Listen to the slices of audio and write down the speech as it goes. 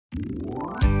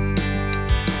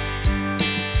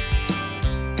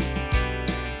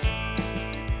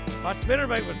My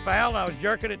spinnerbait was fouled. I was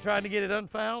jerking it, trying to get it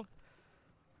unfouled.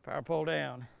 Power pole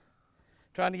down.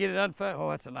 Trying to get it unfouled. Oh,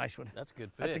 that's a nice one. That's a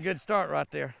good fish. That's a good start right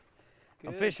there. Good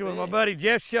I'm fishing fish. with my buddy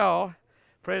Jeff Shaw,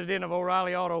 president of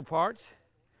O'Reilly Auto Parts.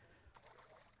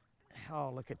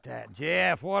 Oh, look at that.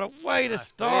 Jeff, what a way to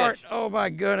start. Fish. Oh, my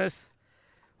goodness.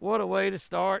 What a way to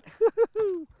start.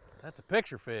 That's a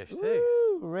picture fish, too.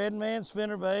 Woo, Redman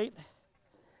spinnerbait,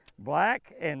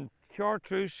 black and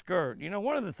chartreuse skirt. You know,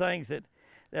 one of the things that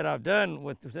I've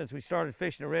done since we started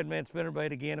fishing a Redman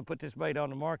spinnerbait again and put this bait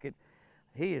on the market,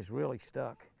 he is really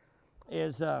stuck,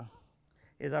 is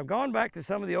I've gone back to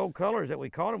some of the old colors that we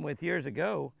caught him with years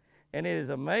ago, and it is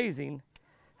amazing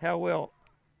how well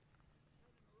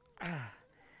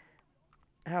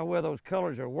those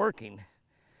colors are working.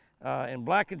 And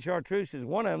black and chartreuse is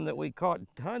one of them that we caught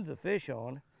tons of fish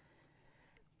on.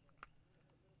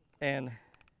 And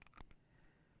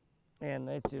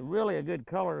it's really a good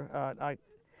color. I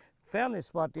found this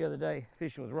spot the other day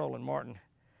fishing with Roland Martin,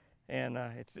 and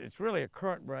it's really a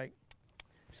current break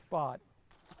spot.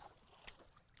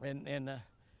 And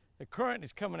the current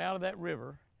is coming out of that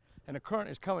river, and the current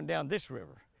is coming down this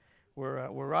river. We're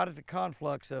right at the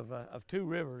conflux of two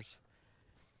rivers,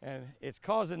 and it's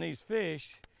causing these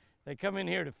fish. They come in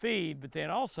here to feed, but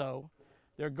then also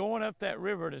they're going up that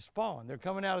river to spawn. They're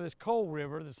coming out of this cold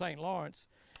river, the St. Lawrence,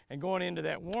 and going into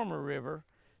that warmer river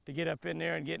to get up in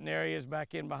there and get in areas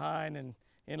back in behind and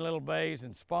in little bays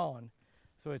and spawn.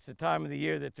 So it's the time of the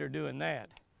year that they're doing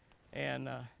that. And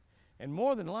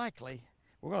more than likely,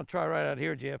 we're gonna try right out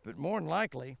here, Jeff, but more than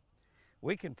likely,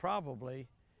 we can probably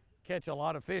catch a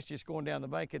lot of fish just going down the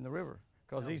bank in the river.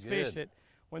 Because these fish that,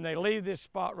 when they leave this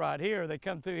spot right here, they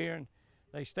come through here and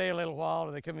they stay a little while,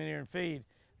 or they come in here and feed.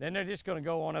 Then they're just gonna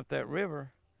go on up that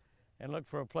river and look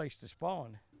for a place to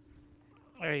spawn.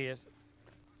 There he is.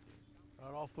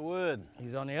 Right off the wood.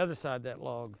 He's on the other side of that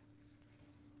log.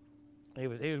 He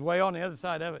was way on the other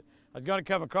side of it. I was gonna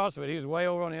come across it, but he was way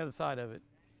over on the other side of it.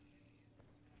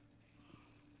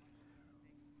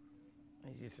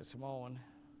 He's just a small one.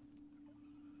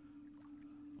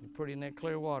 They're pretty in that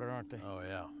clear water, aren't they? Oh,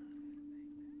 yeah.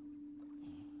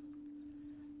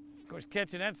 Of course,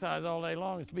 catching that size all day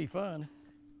long, it's be fun.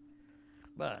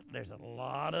 But there's a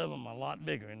lot of them, a lot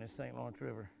bigger in this St. Lawrence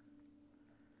River.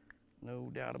 No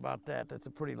doubt about that. That's a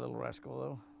pretty little rascal,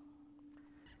 though.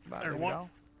 There's one. Go.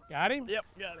 Got him? Yep,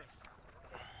 got him.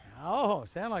 Oh,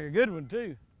 sound like a good one,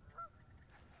 too.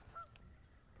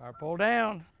 Power pole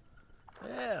down.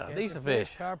 Yeah, Catch decent a fish.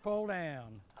 fish. Power pole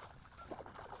down.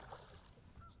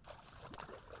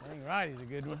 Dang right, he's a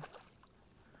good one.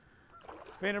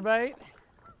 Spinnerbait.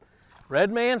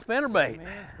 Redman spinnerbait.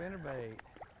 Redman spinnerbait.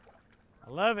 I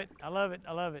love it, I love it,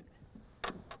 I love it.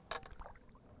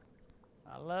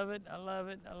 I love it, I love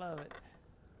it, I love it.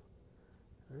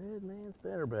 Redman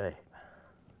spinnerbait.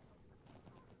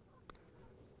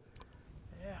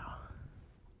 Yeah.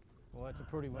 Well, that's a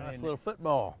pretty one. Nice Isn't little it?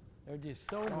 football. There are just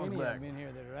so many of them in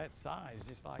here that are that size,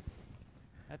 just like,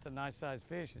 that's a nice sized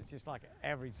fish. It's just like an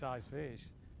average sized fish.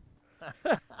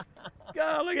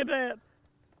 God, look at that.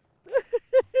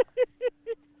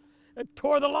 It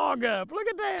tore the log up. Look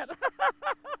at that.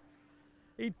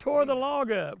 He tore the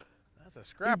log up. That's a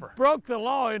scrapper. He broke the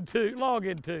log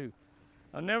in two.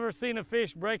 I've never seen a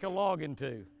fish break a log in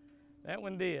two. That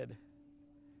one did.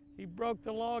 He broke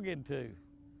the log in two.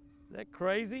 Is that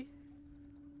crazy?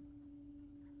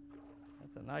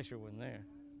 That's a nicer one there.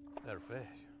 Better fish.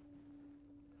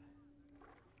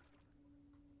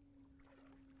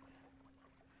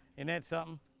 Isn't that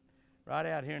something? Right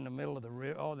out here in the middle of the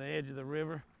river, on the edge of the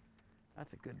river.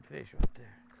 That's a good fish right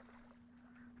there.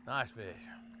 Nice fish.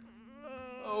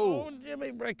 Oh,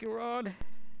 Jimmy, break your rod.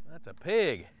 That's a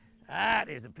pig. That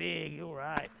is a pig, you're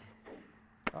right.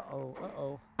 Uh-oh,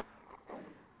 uh-oh.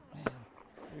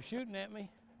 You're shooting at me.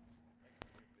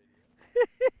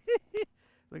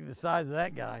 Look at the size of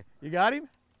that guy. You got him?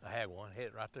 I had one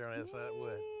hit right there on the other side of the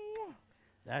wood.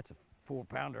 That's a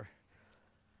 4-pounder.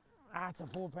 That's a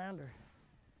 4-pounder.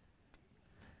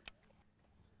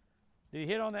 Did he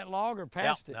hit on that log or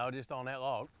past it? No, just on that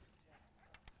log.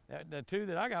 The two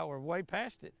that I got were way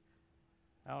past it.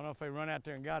 I don't know if they run out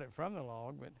there and got it from the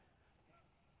log, but.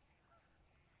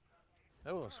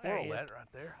 There was a squirrel at it right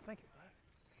there. I think it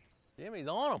was. Jimmy's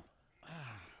on him.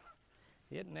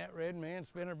 Hitting that Redman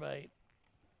spinnerbait.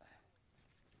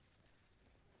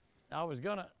 I was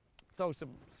gonna throw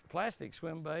some plastic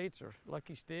swim baits or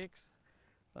lucky sticks,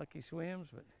 lucky swims,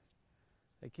 but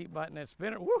they keep biting that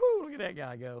spinner. Woohoo, look at that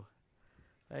guy go.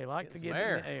 They like to get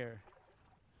in the air.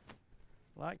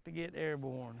 Like to get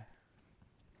airborne.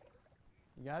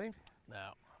 You got him? No.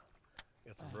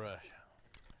 Got some brush.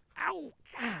 Ow,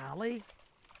 golly.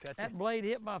 Got That you? blade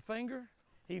hit my finger.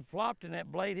 He flopped and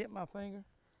that blade hit my finger.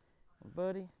 And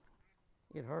buddy,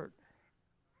 it hurt.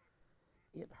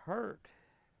 It hurt.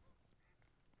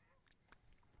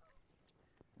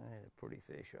 That's a pretty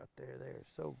fish right there. They're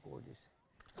so gorgeous.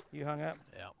 You hung up?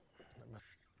 Yeah.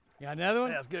 You got another one?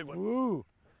 That's a good one. Ooh,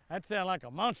 that sounds like a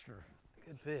monster.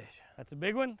 Good fish. That's a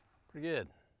big one? Pretty good.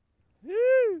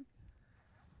 Woo!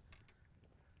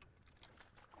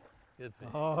 Good fish.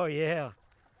 Oh, yeah.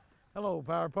 Hello,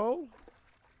 power pole.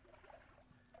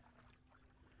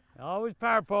 Always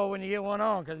power pole when you get one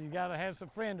on, because you got to have some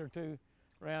friend or two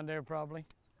around there probably.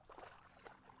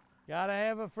 Got to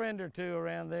have a friend or two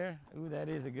around there. Ooh, that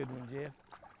is a good one, Jeff.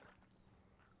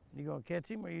 You going to catch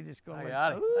him, or you just going to... I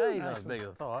got him. Ooh, Hey, he's nice not as big as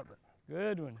I thought, but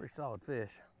good one. pretty solid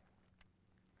fish.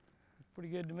 Pretty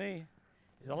good to me.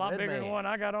 He's a lot bigger than the one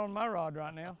I got on my rod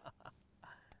right now.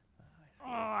 Oh,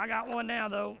 I got one now,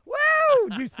 though. Woo!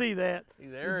 Did you see that?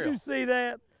 He's aerial. Did you see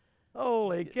that?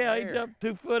 Holy cow, he jumped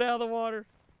 2 foot out of the water.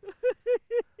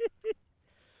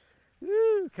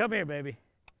 Woo, come here, baby.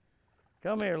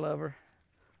 Come here, lover.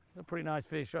 That's a pretty nice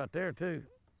fish right there, too.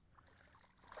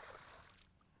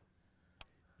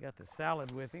 Got the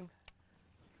salad with him.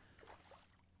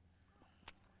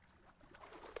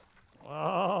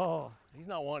 Oh. He's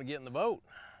not wanting to get in the boat.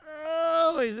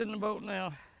 Oh, he's in the boat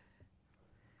now.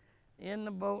 In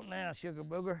the boat now, sugar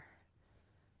booger.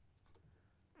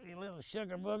 You little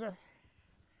sugar booger.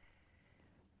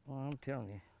 Well, I'm telling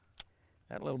you,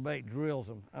 that little bait drills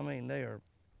them. I mean, they are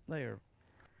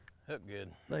Hook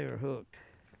good. They are hooked.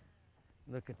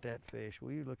 Look at that fish.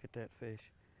 Will you look at that fish?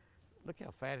 Look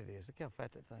how fat it is. Look how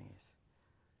fat that thing is.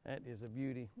 That is a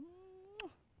beauty.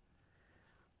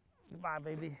 Goodbye,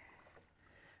 baby.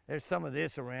 There's some of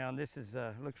this around. This is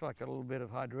looks like a little bit of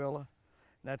hydrilla.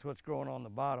 That's what's growing on the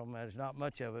bottom. There's not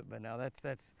much of it, but now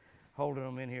that's holding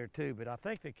them in here too. But I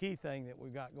think the key thing that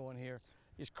we've got going here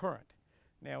is current.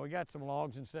 Now we got some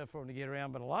logs and stuff for them to get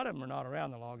around, but a lot of them are not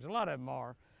around the logs. A lot of them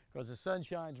are, because the sun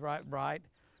shines right bright.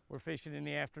 We're fishing in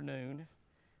the afternoon.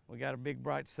 We got a big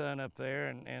bright sun up there,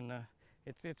 and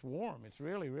it's warm. It's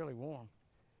really, really warm.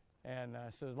 And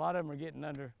so a lot of them are getting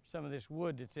under some of this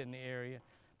wood that's in the area.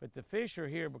 But the fish are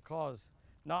here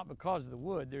not because of the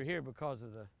wood, they're here because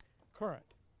of the current.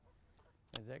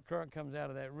 As that current comes out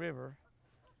of that river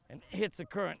and hits the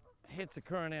current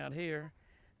out here,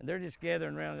 and they're just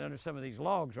gathering around under some of these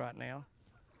logs right now.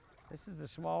 This is the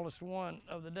smallest one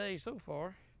of the day so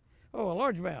far. Oh, a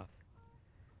largemouth.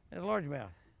 And a largemouth.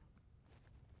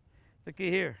 Looky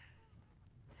here.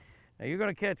 Now you're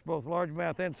going to catch both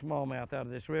largemouth and smallmouth out of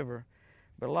this river,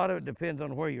 but a lot of it depends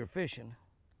on where you're fishing.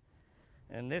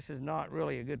 And this is not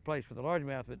really a good place for the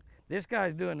largemouth, but this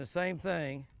guy's doing the same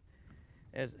thing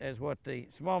as what the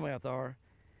smallmouth are,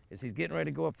 is he's getting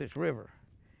ready to go up this river.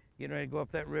 Getting ready to go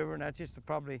up that river, and that's just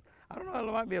probably, I don't know,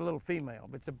 it might be a little female,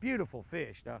 but it's a beautiful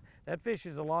fish. Now, that fish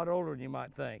is a lot older than you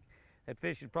might think. That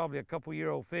fish is probably a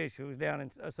couple-year-old fish. If it was down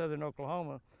in southern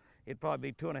Oklahoma, it'd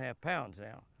probably be 2.5 pounds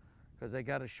now, because they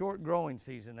got a short growing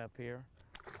season up here.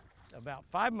 About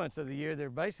 5 months of the year, they're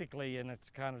basically in its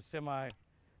kind of semi,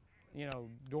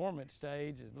 dormant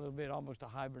stage, a little bit almost a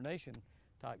hibernation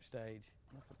type stage.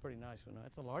 That's a pretty nice one.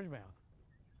 That's a largemouth.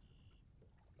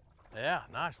 Yeah,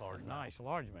 nice largemouth. Nice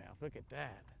largemouth. Look at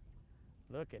that.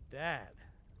 Look at that.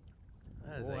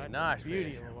 That is Boy, a that's nice a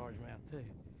beauty fish. of a largemouth too. You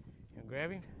gonna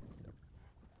grab him?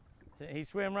 He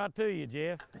swam right to you,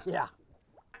 Jeff. Yeah.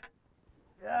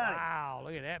 Wow,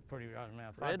 look at that pretty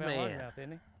largemouth. 5-pound Redman. largemouth,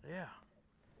 isn't he? Yeah.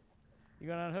 You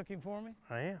gonna unhook him for me?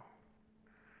 I am.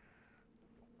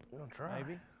 I'm gonna try.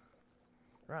 Maybe.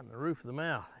 Right in the roof of the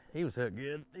mouth. He was hooked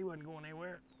good. He wasn't going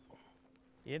anywhere.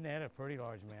 Isn't that a pretty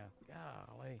largemouth?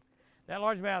 Golly. That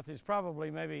largemouth is probably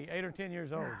maybe 8 or 10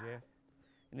 years old, Jeff.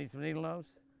 You need some needle nose?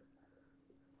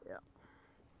 Yeah.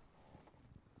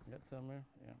 Got some there?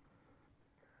 Yeah.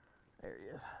 There he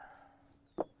is.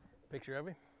 Picture of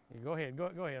him? You go ahead, go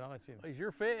ahead, I'll let you. He's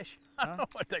your fish. Huh? I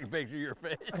don't want to take a picture of your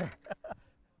fish.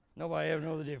 Nobody ever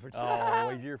know the difference. Oh,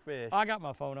 he's your fish. I got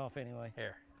my phone off anyway.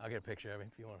 Here, I'll get a picture of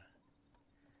him if you want to.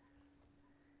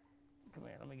 Come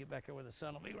here, let me get back here where the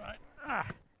sun will be right. Ah,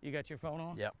 you got your phone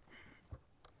on? Yep.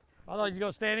 I thought you was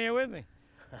gonna stand here with me.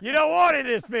 You don't want it,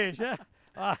 this fish,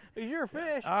 huh? He's your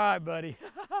fish. All right, buddy.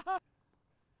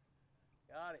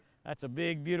 Got him. That's a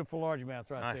big, beautiful largemouth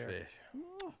right there. Nice fish.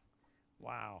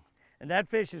 Wow. And that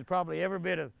fish is probably every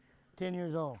bit of 10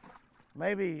 years old.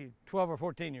 Maybe 12 or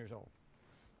 14 years old.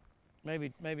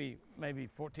 Maybe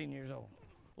 14 years old.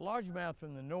 Largemouth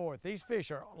from the north, these fish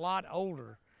are a lot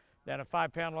older than a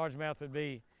 5-pound largemouth would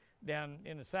be down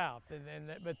in the South,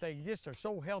 but they just are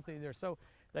so healthy.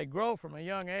 They grow from a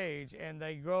young age, and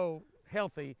they grow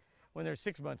healthy when they're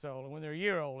 6 months old, and when they're a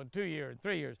year old, and 2 years,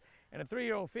 3 years. And a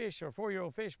 3-year-old fish or a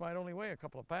 4-year-old fish might only weigh a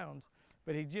couple of pounds,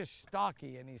 but he's just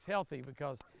stocky and he's healthy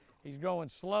because he's growing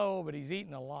slow, but he's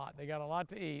eating a lot. They got a lot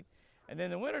to eat. And then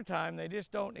in the wintertime, they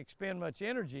just don't expend much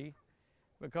energy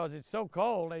because it's so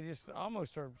cold. They just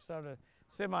almost are sort of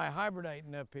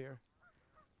semi-hibernating up here.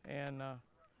 And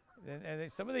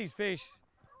some of these fish,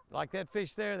 like that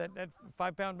fish there, that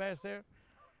 5-pound bass there,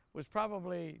 was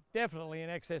probably definitely in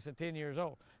excess of 10 years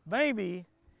old. Maybe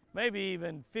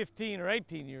even 15 or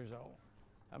 18 years old.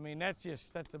 I mean, that's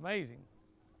amazing.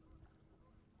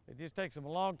 It just takes them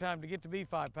a long time to get to be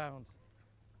 5 pounds.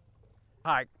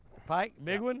 Pike. Pike,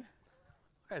 big one?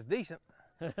 That's decent.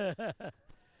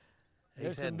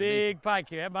 There's some big pike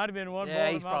here. That might have been one more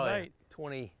than my bait.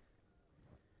 20,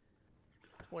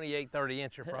 28, 30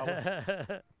 incher probably.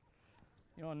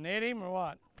 You want to net him or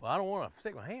what? Well, I don't want to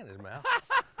stick my hand in his mouth.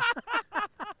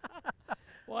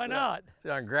 Why not? See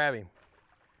if I can grab him.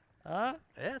 Huh?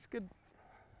 Yeah, that's good.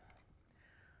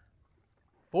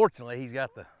 Fortunately, he's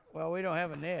got the... Well, we don't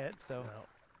have a net, so... No.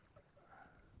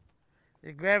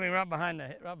 Just grab him right behind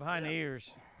the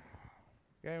ears.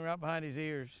 Grab him right behind his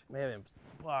ears. Maybe them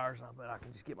pliers, I bet I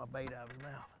can just get my bait out of his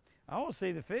mouth. I want to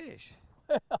see the fish.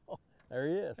 There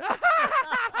he is.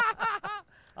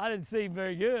 I didn't see him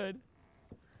very good.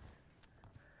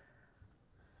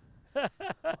 Look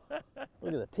at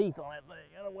the teeth on that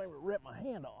thing. I don't want to rip my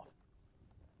hand off.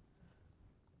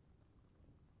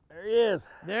 There he is.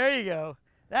 There you go.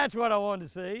 That's what I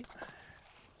wanted to see.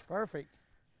 Perfect.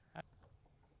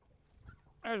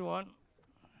 There's one.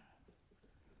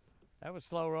 That was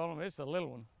slow rolling. This is a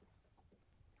little one.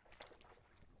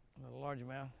 A little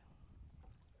largemouth.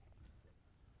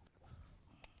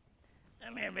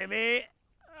 Come here, baby.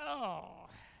 Oh.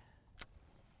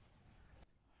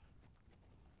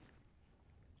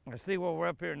 I see where we're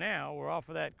up here now. We're off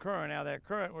of that current. Out of that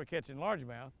current, we're catching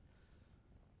largemouth.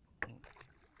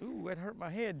 Ooh, that hurt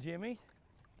my head, Jimmy.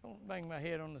 Don't bang my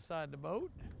head on the side of the boat.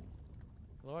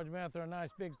 Largemouth are a nice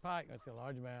big pike. That's a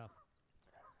largemouth.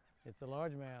 It's a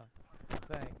largemouth,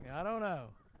 I think. I don't know.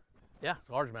 Yeah, it's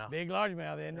a largemouth. Big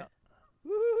largemouth, isn't it?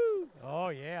 Woo-hoo! Oh,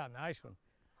 yeah, nice one.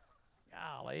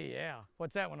 Golly, yeah.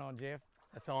 What's that one on, Jeff?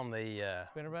 That's on the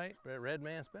spinnerbait?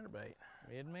 Redman spinnerbait.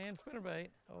 Redman spinnerbait.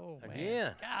 Oh, man.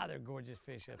 Again. God, they're gorgeous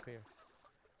fish up here.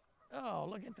 Oh,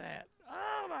 look at that.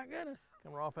 Oh, my goodness.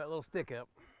 Coming off that little stick up.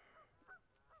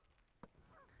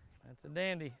 That's a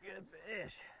dandy. Good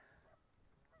fish.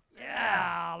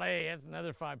 Golly, that's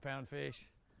another 5-pound fish.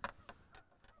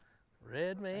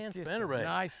 Redman spinnerbait.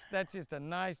 Nice. That's just a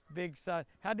nice big size.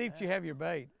 How deep do you have your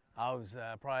bait? I was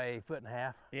probably 1.5 feet.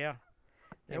 Yeah.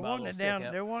 They're wanting it down.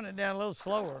 They're wanting it down a little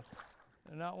slower.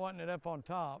 They're not wanting it up on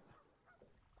top.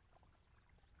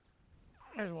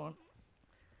 There's one.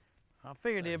 I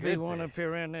figured there'd be one up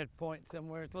here around that point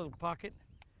somewhere. It's a little pocket.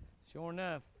 Sure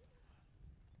enough.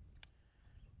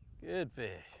 Good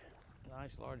fish.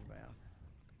 Nice largemouth.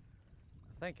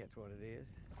 I think that's what it is.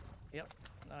 Yep.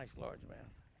 Nice largemouth.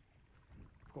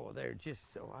 Boy, they're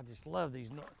just so. I just love these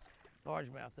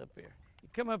largemouth up here. You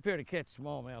come up here to catch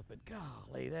smallmouth, but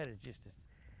golly, that is just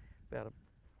about a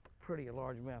pretty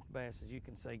largemouth bass as you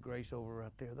can say grace over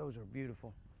right there. Those are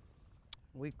beautiful.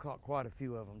 We've caught quite a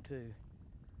few of them too.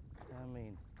 I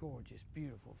mean, gorgeous,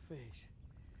 beautiful fish.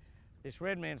 This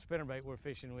Redman spinnerbait we're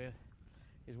fishing with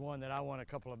is one that I won a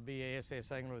couple of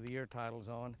BASS Angler of the Year titles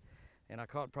on, and I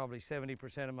caught probably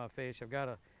 70% of my fish. I've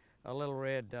got a little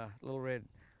red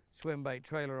swim bait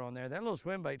trailer on there. That little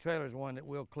swim bait trailer is one that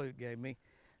Will Clute gave me,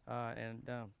 and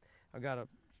I've got a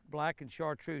black and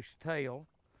chartreuse tail.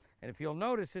 And if you'll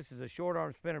notice, this is a short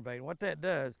arm spinnerbait. And what that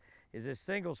does is this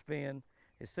single spin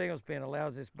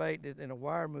allows this bait, and the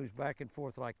wire moves back and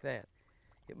forth like that.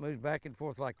 It moves back and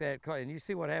forth like that. And you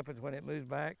see what happens when it moves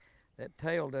back? That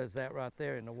tail does that right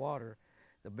there in the water.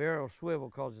 The barrel swivel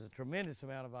causes a tremendous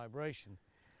amount of vibration.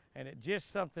 And it's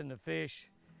just something to fish.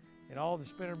 And all the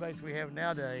spinnerbaits we have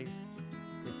nowadays,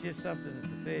 it's just something that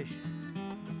the fish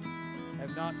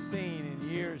have not seen in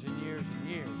years and years and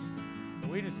years. So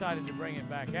we decided to bring it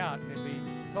back out and it'd be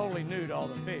totally new to all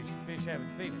the fish. The fish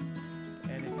haven't seen it.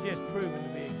 And it's just proven to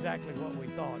be exactly what we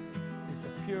thought. It's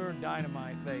a pure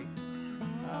dynamite bait.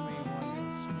 I mean, one that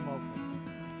was smoking.